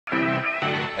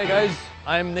Hey guys,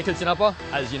 I'm Nikhil Chinappa.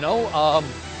 As you know, I'm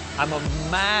a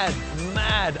mad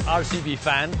RCB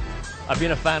fan. I've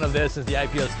been a fan of theirs since the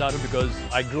IPL started because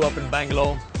I grew up in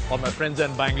Bangalore, all my friends are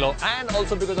in Bangalore, and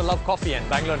also because I love coffee, and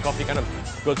Bangalore and coffee kind of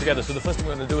go together. So the first thing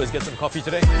we're going to do is get some coffee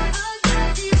today.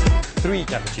 3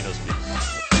 cappuccinos, please.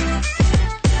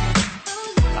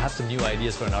 I have some new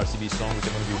ideas for an RCB song which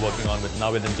I'm going to be working on with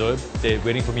Nawid and Zoeb. They're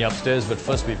waiting for me upstairs, but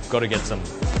first we've got to get some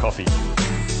coffee.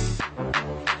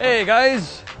 Hey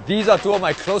guys, these are 2 of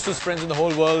my closest friends in the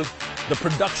whole world. The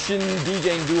production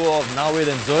DJing duo of Nawid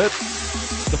and Zoeb.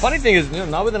 The funny thing is,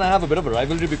 Nawid and I have a bit of a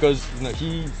rivalry because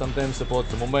he sometimes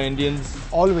supports the Mumbai Indians.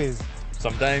 Always.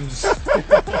 Sometimes.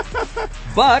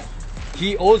 But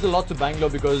he owes a lot to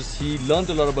Bangalore because he learnt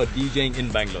a lot about DJing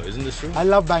in Bangalore. Isn't this true? I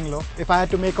love Bangalore. If I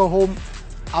had to make a home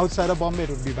outside of Bombay, it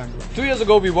would be Bangalore. 2 years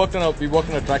ago, we worked on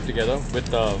a track together with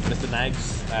Mr.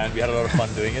 Nags, and we had a lot of fun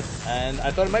doing it. And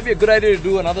I thought it might be a good idea to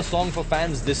do another song for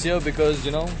fans this year because,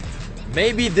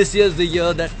 maybe this year's the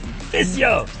year that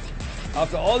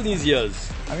after all these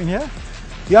years. I mean, yeah,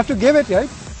 you have to give it, right?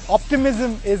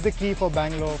 Optimism is the key for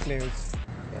Bangalore players.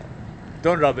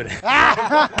 Don't rub it in.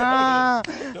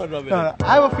 Don't rub it in.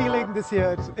 I have a feeling this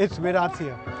year it's Virat's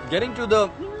year. Getting to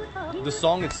the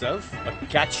song itself, a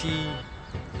catchy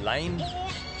line.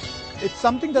 It's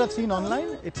something that I've seen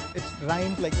online. It's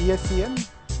rhymes like ESCM.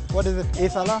 What is it?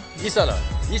 Isala? Isala.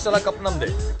 Isala cup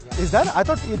numday. Is that? I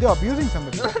thought they were abusing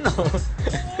somebody. No.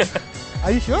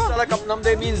 Are you sure? Isala cup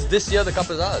numday means this year the cup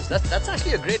is ours. That's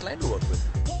actually a great line to work with.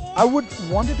 I would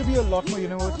want it to be a lot more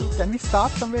universal. Can we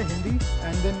start somewhere Hindi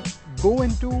and then go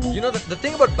into... the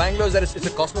thing about Bangalore is that it's a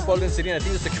cosmopolitan city, and I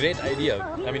think it's a great idea.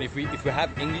 I mean, if we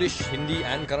have English, Hindi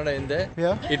and Kannada in there,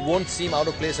 it won't seem out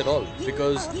of place at all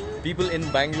because people in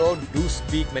Bangalore do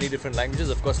speak many different languages.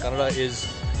 Of course, Kannada is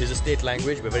a state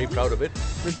language. We're very proud of it.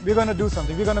 We're going to do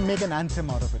something. We're going to make an anthem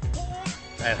out of it.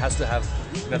 And it has to have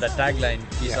that tagline,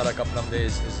 Isala Cup Namde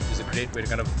is a great way to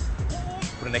kind of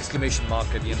put an exclamation mark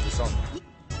at the end of the song.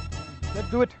 Let's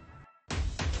do it.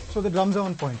 So the drums are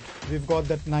on point. We've got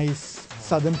that nice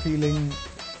southern feeling.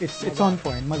 It's on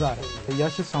point. Maza aa raha hai.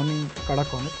 Yash is sounding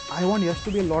kadak on it. I want Yash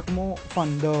to be a lot more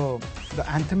fun. The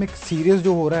anthemic serious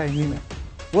जो हो रहा है हिंदी में,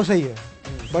 वो सही है.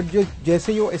 But जो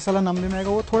जैसे यो इसला नाम में आएगा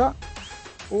वो थोड़ा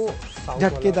वो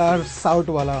झटकेदार साउट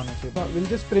वाला होना चाहिए. We'll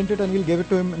just print it and we'll give it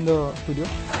to him in the studio.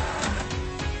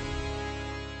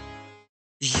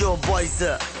 Yo boys,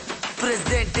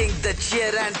 presenting the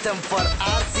cheer anthem for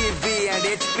RCB and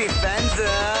HP fans.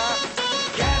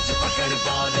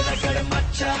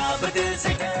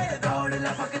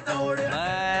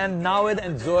 And Nawid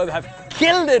and Zoeb have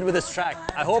killed it with this track.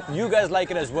 I hope you guys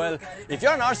like it as well. If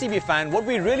you're an RCB fan, what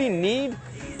we really need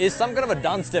is some kind of a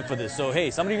dance step for this. So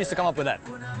hey, somebody needs to come up with that.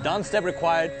 Dance step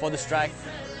required for this track.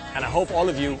 And I hope all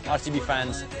of you RCB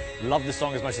fans love this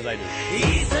song as much as I do.